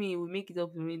 what do you mean we make it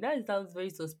up to me? That sounds very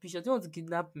suspicious. You want to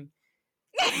kidnap me?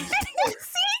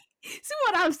 See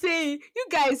what I'm saying?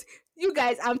 You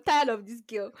guys, I'm tired of this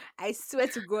girl. I swear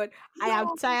to God, I am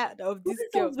No, tired of this this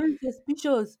girl. sounds very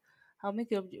suspicious. I'll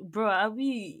make it up, bro. Are we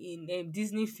in a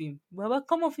Disney film? Baba,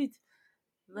 come off it.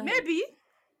 Like, Maybe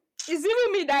it's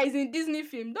even me that is in Disney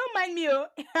film. Don't mind me, oh.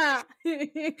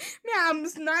 Me, I'm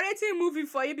narrating movie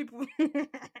for you people.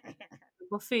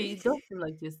 but Faye, it does seem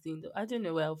like you're saying though. I don't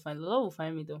know where I'll find. Love will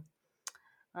find me though.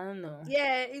 I don't know.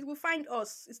 Yeah, it will find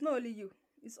us. It's not only you.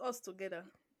 It's us together.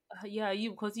 Yeah,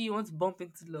 you because you want to bump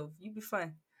into love. You'll be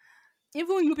fine.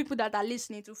 Even you people that are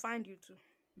listening to find you too.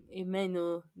 Amen.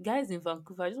 Oh, guys in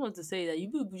Vancouver, I just want to say that you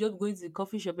people just going to the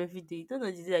coffee shop every day. You don't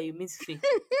know the day that you meet Faye.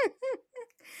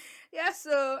 Yeah,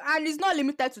 so and it's not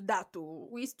limited to that too.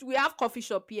 We have coffee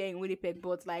shop here in Winnipeg,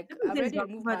 but like Every I've day is already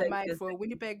removed Vancouver my that mind you're for saying.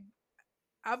 Winnipeg.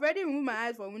 I've already removed my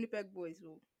eyes from Winnipeg boys.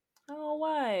 So Oh,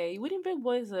 why? Winnipeg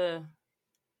boys are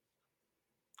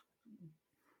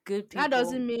good people. that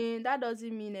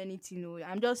doesn't mean anything. No,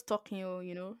 I'm just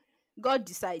talking. God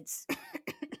decides.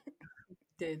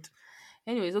 Dead.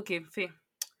 Anyways, okay, Faye.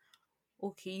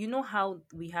 Okay, you know how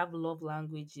we have love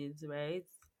languages, right?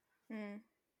 Hmm.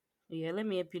 Yeah, let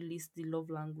me help you list the love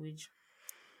language.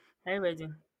 Are you ready?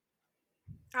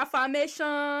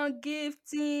 Affirmation,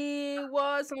 gifting,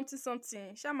 what, something,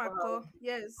 something. Wow. Shamako.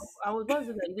 Yes. I was about to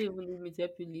say that you don't even need me to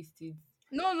help you list it.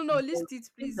 No, no, no. But List it,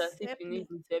 seems as please. if Help you me. need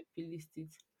me to help you list it.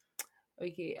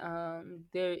 Okay,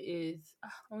 there is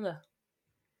hold on.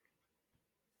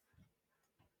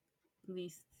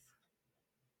 Lists.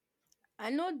 I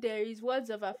know there is words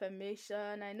of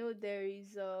affirmation. I know there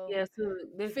is Yeah, so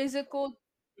there's physical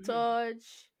mhm.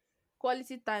 touch,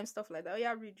 quality time, stuff like that. Oh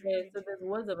yeah, read, read, Yeah, read. so there's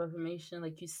words of affirmation,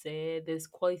 like you said, there's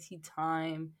quality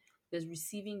time, there's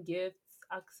receiving gifts,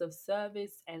 acts of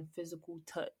service, and physical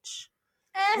touch.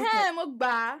 Which one, Mo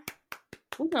gbà.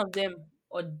 which of them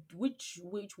or which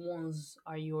ones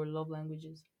are your love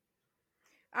languages?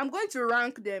 I'm going to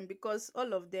rank them because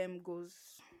all of them goes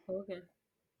Okay.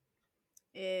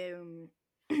 um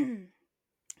Number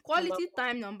quality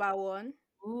time number one.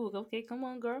 ooh, okay, come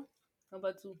on, girl.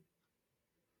 Number two.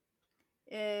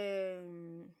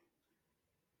 Um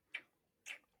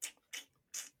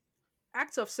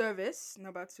acts of service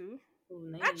number two. Oh,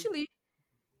 nice. Actually,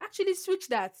 actually switch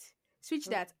that. Switch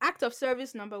Okay, that. Act of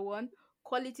service number one,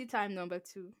 quality time number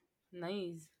two.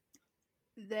 nice.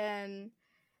 Then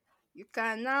you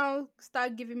can now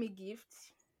start giving me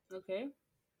gifts. Okay.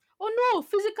 Oh no,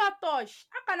 physical touch.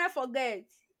 How can I forget?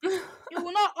 You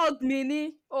will not hug me,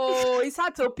 ni. Oh, it's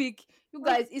hard to pick. You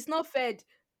guys, it's not fed.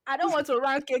 I don't want to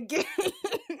rank again.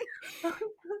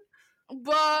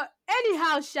 But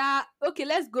anyhow, Sha, okay,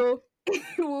 let's go.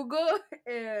 We'll go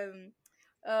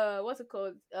what's it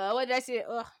called? What did I say?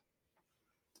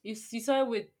 You started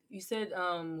with you said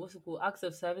what's it called? Acts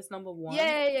of service number one.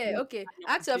 Yeah, yeah, yeah. Okay. Number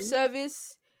Acts of two.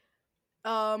 service,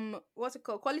 what's it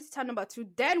called? Quality time number two.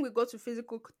 Then we go to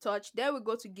physical touch, then we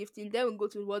go to gifting, then we go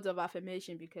to words of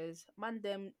affirmation because man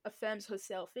them affirms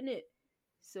herself in it.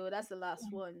 So that's the last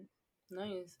one.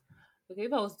 Nice. Okay,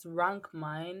 if I was to rank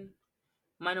mine,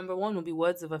 my number one would be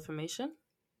words of affirmation.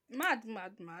 Mad,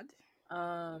 mad, mad.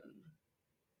 Um,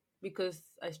 because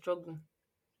I struggle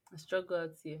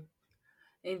out here.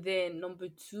 And then number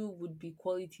two would be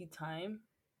quality time.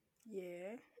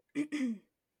 Yeah.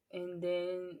 And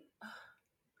then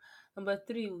number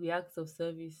three would be acts of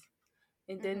service.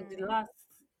 And then the Mm-hmm.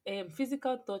 last,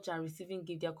 physical touch and receiving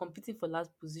gift. They are competing for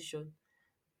last position.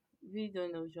 We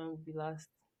don't know which one will be last.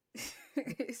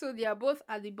 So they are both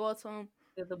at the bottom.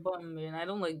 At the bottom, man. I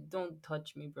don't like. Don't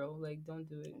touch me, bro. Like, don't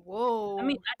do it. I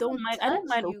mean, Whoa, I don't don't mind. I don't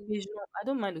touch mind you. occasional. I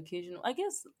don't mind occasional. I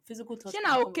guess physical touch She can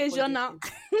na come before occasional. gifting.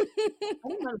 I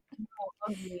don't mind occasional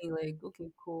hug me. Like, okay,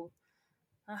 cool.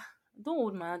 Don't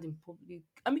hold my hand in public.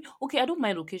 I mean, okay, I don't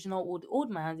mind occasional hold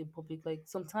my hand in public. Like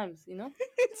sometimes, you know.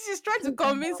 She's trying to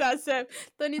convince herself.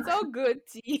 Then it's all good,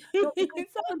 T. No, because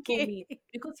It's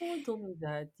someone told okay. me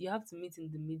that you have to meet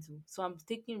in the middle. So I'm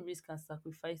taking risk and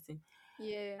sacrificing.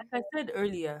 Yeah. Like I said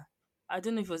earlier, I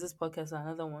don't know if it was this podcast or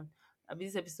another one. I mean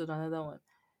this episode or another one.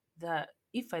 That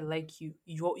if I like you,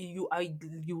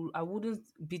 I wouldn't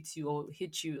beat you or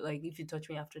hit you like if you touch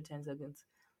me after 10 seconds.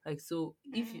 Like so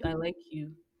if I Mm. like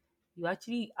you, you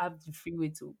actually have the free way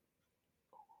to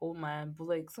hold my hand. But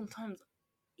like sometimes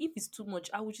if it's too much,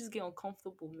 I would just get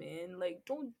uncomfortable, man. Like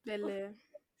don't Lele.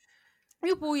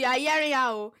 People, you are hearing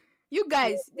out. You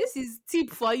guys, this is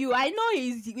tip for you. I know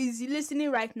he's listening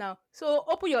right now. So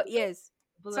open your ears.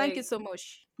 but Thank you like so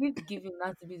much. gift giving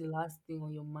has to be the last thing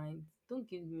on your mind. Don't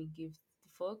give me gifts. The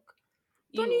fuck?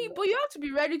 Tony, Ew. but you have to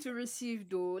be ready to receive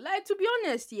though. Like to be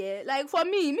honest, yeah. Like for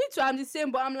me too, I'm the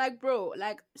same, but I'm like, bro,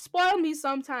 like spoil me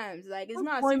sometimes. Like it's Don't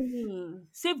not as spoil if me.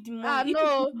 Save the ah money. If you put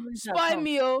no, the money inside spoil account,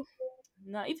 me, oh.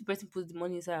 now if the person puts the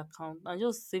money inside account and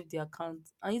just save the account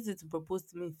and use it to propose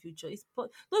to me in future, don't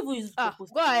even use it to Ah,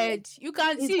 propose go to me. Like, ahead. You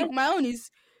can see invest my own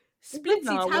is invest split in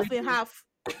it our half and wedding. half.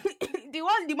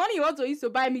 The money you want to use to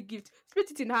buy me gift, split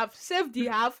it in half, save the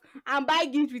half, and buy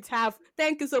gift with half.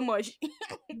 Thank you so much.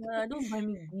 Nah, don't buy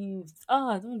me gifts.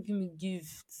 Don't give me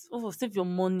gifts. Oh, save your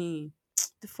money.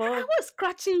 The I fuck? was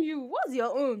scratching you. What's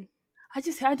your own?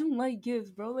 I don't like gifts,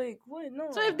 bro. Like what?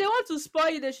 So if they No. want to spoil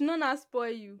you, they should not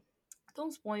spoil you.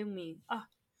 Don't spoil me.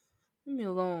 Leave me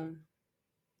alone.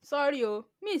 Sorry, oh.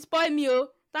 Me, spoil me, oh.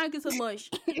 Thank you so much.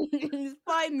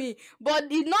 Spoil me. But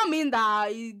it not mean that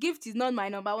gift is not my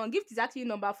number one. Gift is actually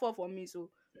number four for me, so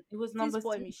It was still number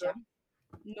spoil three, me, girl. sha.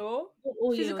 No.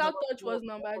 Oh yeah, it was Physical number touch four. was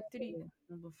number three. Yeah,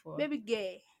 number four. Baby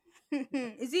girl.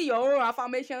 Is it your own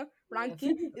affirmation Yeah,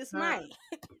 ranking? It's mine.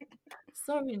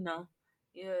 sorry now.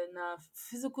 Yeah, now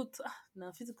physical.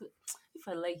 Now physical. If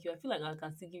I like you, I feel like I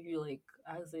can still give you like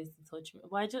access to touch me.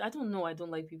 But I don't know. I don't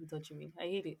like people touching me. I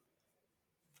hate it.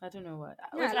 I don't know why.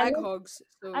 Yeah, I I like hugs.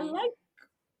 I So like.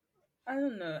 I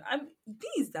don't know. Thing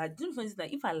is that the difference is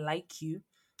that if I like you,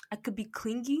 I could be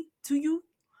clingy to you.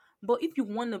 But if you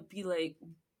want to be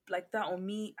like that on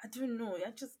me. I don't know.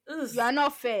 I just ugh. You are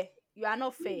not fair. You are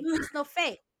not fair. It's not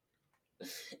fair.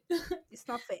 It's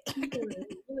not fair.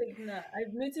 Like nah,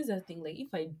 I've noticed that thing. Like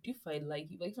if I like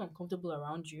you, like if I'm comfortable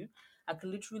around you, I could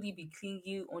literally be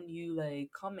clingy on you, like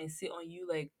come and sit on you,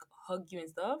 like hug you and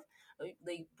stuff.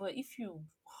 Like, but if you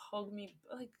hug me,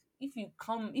 like if you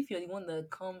come, if you're the one that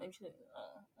come, I'm just like,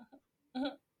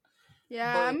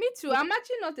 Yeah, but me too. I'm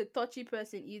actually not a touchy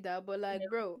person either, but like,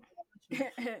 bro.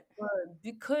 but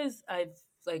because I've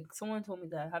like someone told me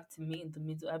that I have to meet in the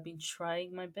middle. I've been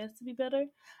trying my best to be better.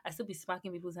 I still be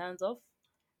smacking people's hands off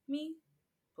me,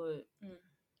 but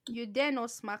You dare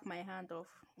not smack my hand off.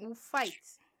 We'll fight.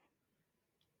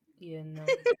 yeah, no.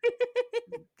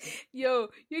 Yo,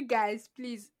 you guys,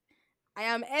 please. I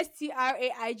am Straightth.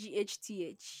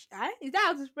 Huh? Is that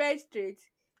how to spell it straight?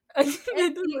 I S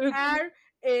don't T know. R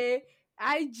A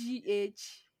I G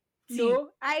H. T. No,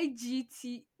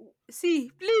 IGT. See,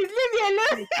 please leave me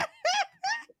alone.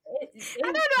 Like,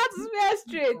 I don't know how to spell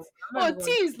straight. I'm not Oh, even T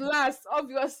going is last,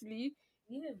 obviously.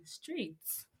 yeah,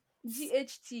 streets.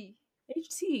 GHT.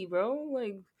 HT, bro.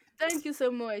 Like, Thank you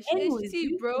so much. anyways,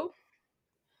 HT, bro.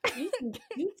 do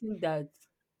you think that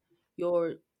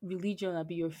your religion, or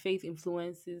be your faith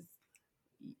influences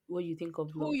what you think of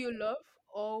Who love? you love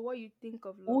or what you think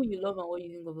of Who love? you love and what you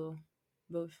think of love?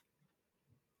 Both.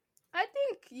 I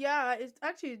think, yeah, it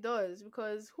actually does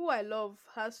because who I love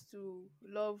has to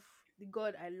love the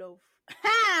God I love.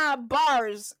 Ha!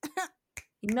 Bars!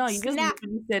 No, you just Snap!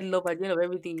 literally said love at the end of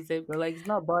everything you said, bro. Like, it's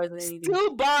not bars or anything.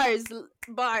 Still bars!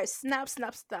 Bars! Snap,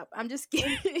 snap, snap. I'm just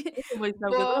Thank kidding. you so much, now,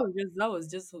 because But, that was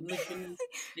just literally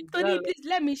Tony, exactly. please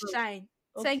let me shine.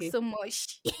 Thanks Okay. so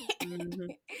much. Mm-hmm.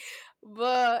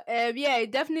 But yeah,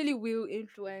 it definitely will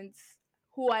influence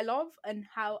who I love and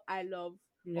how I love.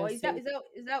 Or Yes, yes.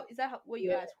 is that what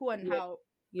you Yeah, asked? Who and yeah, how? Right?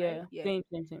 yeah. Yeah, Same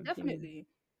here. definitely,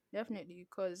 definitely.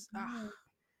 Because Yeah,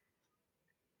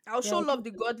 I'll yeah, show love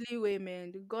the godly way,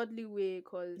 man. The godly way,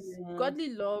 because yeah. godly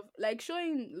love, like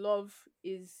showing love,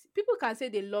 is people can say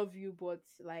they love you, but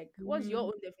like, what's your Mhm.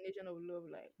 own definition of love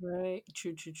like? Right.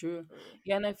 True, true, true. Uh,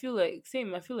 Yeah, and I feel like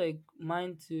same. I feel like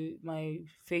mine to my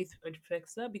faith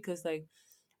affects that because like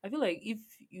I feel like if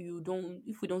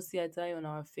we don't see eye to eye on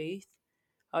our faith,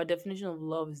 our definition of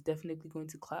love is definitely going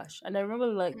to clash. And I remember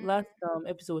like last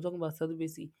episode we're talking about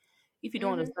celibacy. If you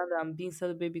don't mm-hmm. understand that I'm being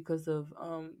celibate because of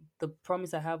the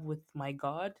promise I have with my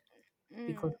God,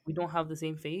 because Mm. we don't have the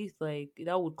same faith, like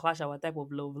that would clash our type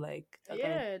of love. Like that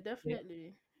kind of Yeah, yeah.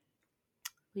 definitely.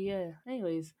 But yeah.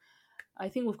 Anyways, I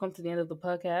think we've come to the end of the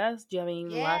podcast. Do you have any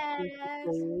last things to Yes,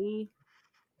 say?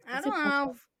 I What's the don't point of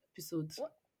have. episodes?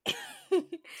 What?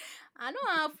 I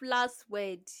don't have last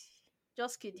word.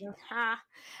 Just kidding. Ha!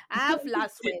 I have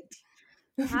last word.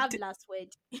 I have last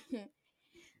word.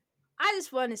 I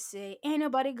just want to say, ain't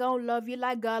nobody gonna love you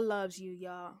like God loves you,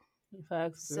 y'all.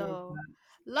 Facts, bro. So,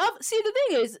 love. See, the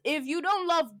thing is, if you don't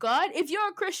love God, if you're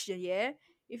a Christian, yeah,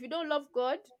 if you don't love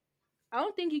God, I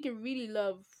don't think you can really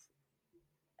love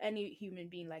any human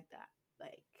being like that.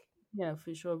 Yeah,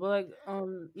 for sure. But like,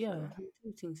 So, yeah, I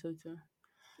do think so too.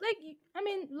 I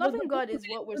mean, But the loving God is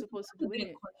what we're supposed to do, Bible isn't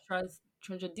then it?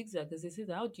 contradicts that because they say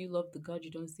that how do you love the God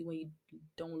you don't see when you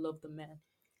don't love the man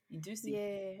you do see?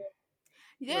 Yeah.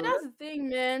 Yeah, So that's the thing,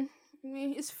 man. I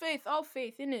mean, it's faith, all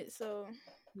faith in it. So,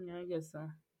 yeah, I guess so.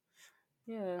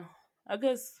 Yeah, I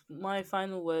guess my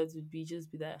final words would be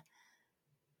just be that,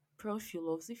 bro. If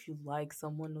you like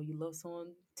someone or you love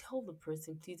someone, tell the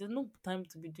person, please. There's no time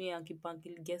to be doing hanky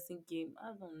panky guessing game. I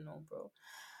don't know, bro.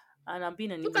 And I'm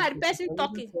being an look at the hypocrite. person I wouldn't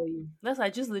talking. tell you. That's I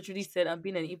just literally said I'm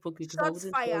being an hypocrite because I Shots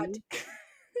wouldn't tell fired. you.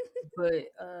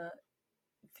 But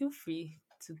feel free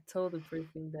to tell the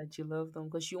person that you love them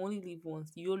because you only live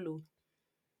once. YOLO.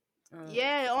 Uh,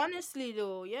 Yeah, honestly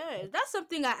though, yeah, that's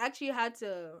something I actually had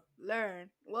to learn.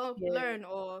 Well, yeah, learn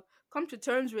or come to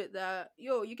terms with that.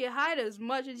 Yo, you can hide as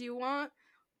much as you want,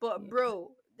 but yeah,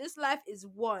 bro, this life is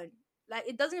one. Like,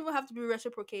 it doesn't even have to be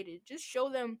reciprocated. Just show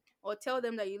them or tell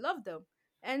them that you love them,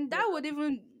 and yeah, that would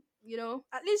even,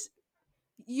 at least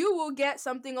you will get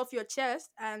something off your chest,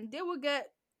 and they will get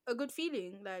a good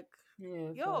feeling. Like, yeah.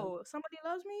 Fact. yo, somebody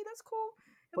loves me. That's cool,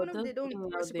 even But if just they don't putting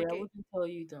it out there, I reciprocate. wouldn't tell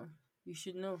you though. You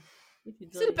should know. If you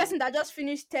See don't, the you. person that just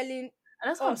finished telling And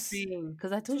that's what I'm us saying.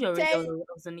 Because I told to you already, tell.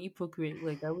 I was an hypocrite.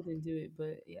 Like I wouldn't do it.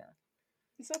 But yeah.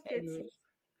 It's okay too.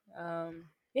 Anyways,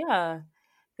 yeah.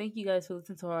 Thank you guys for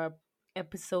listening to our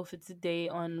episode for today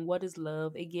on what is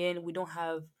love. Again, we don't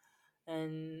have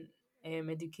an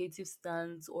educative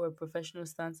stance or a professional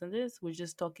stance on this. We're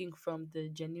just talking from the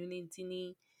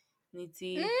genuinity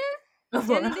nitty Mm? of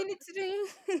our Genuinity.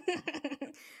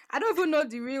 I don't even know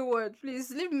the real word.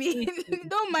 Please leave me.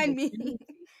 Don't mind me. genuinity.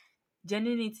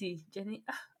 genuinity,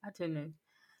 I don't know.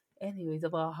 Anyways,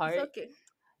 about It's heart. okay.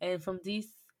 And from this,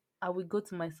 I will go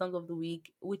to my song of the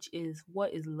week, which is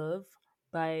 "What Is Love"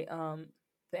 by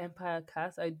the Empire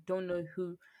Cast. I don't know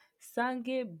who sang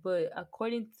it, but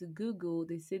according to Google,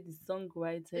 they said the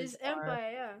songwriters It's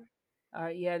Empire, yeah.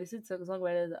 are yeah, they said the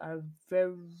songwriters are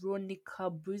Veronica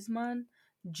Brisman,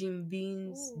 Jim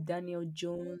Beans, Ooh. Daniel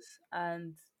Jones,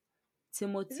 and Is that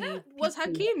Timothy was Pico.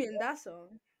 Hakim in that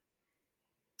song?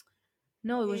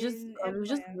 No, In it was just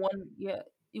Empire. one. Yeah,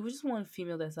 it was just one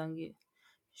female that sang it.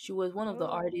 She was one of the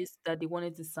Oh. artists that they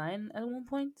wanted to sign at one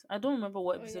point. I don't remember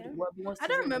what Oh episode, yeah. what I don't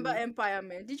season it remember was. Empire,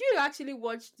 man. Did you actually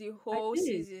watch the I whole did.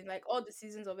 season, like all the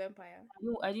seasons of Empire?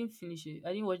 No, I didn't finish it. I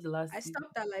didn't watch the last I season.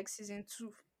 stopped at like season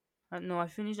two. No, I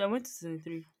finished. I went to season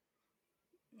three.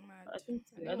 Mad. I think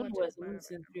I I didn't don't know watch where I went Empire, to man.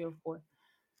 season 3 or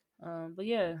 4. But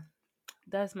yeah,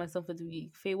 that's my song for the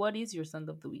week. Faye, what is your song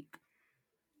of the week?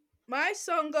 My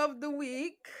song of the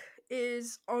week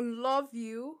is "Unlove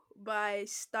You" by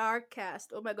Starcast.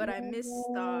 Oh my god, I miss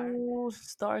Star. Ooh,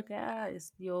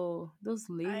 Starcast, yo, those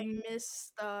I ladies. miss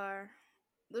Star.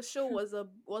 The show was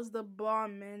the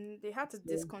bomb, man. They had to So,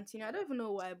 discontinue. I don't even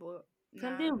know why, but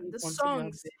can nah. they The continue?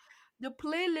 songs, the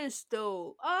playlist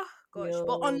though. Oh gosh.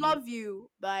 But Yo, "Unlove You"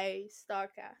 by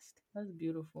Starcast. that's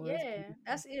beautiful. That's Yeah, beautiful.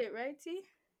 that's it, right? T?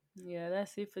 Yeah,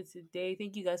 that's it for today.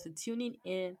 Thank you guys for tuning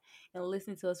in and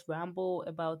listening to us ramble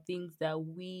about things that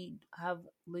we have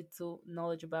little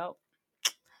knowledge about.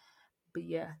 But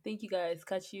yeah, thank you guys.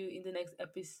 Catch you in the next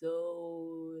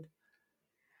episode.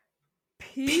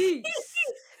 Peace.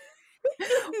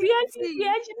 We Peace.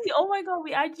 actually, oh my god,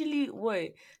 we actually, what,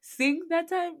 sing that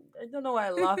time? I don't know why I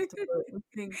laughed, but we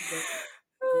sing, but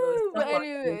yo, But stop watching.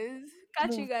 anyways,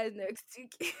 catch you Move. guys next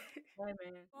week. Bye,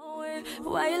 man.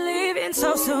 Why you leaving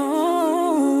so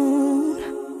soon?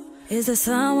 Is there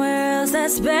somewhere else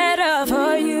that's better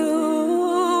for you?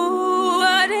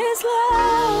 What is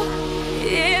love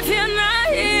if you're not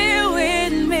here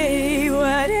with me?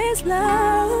 What is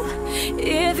love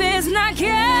if it's not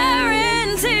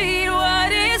guaranteed?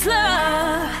 What is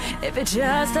love if it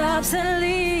just stops and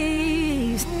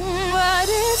leaves? What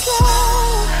is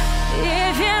love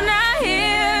if you're not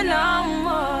here no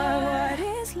more? What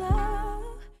is love?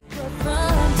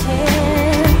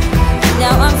 Frontier.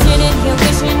 Now I'm sitting here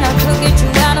wishing I could get you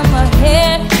out of my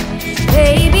head.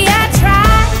 Baby, I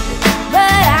tried,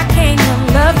 but I can't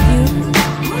unlove you.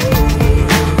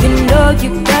 You know you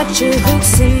got your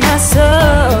hooks in my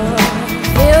soul.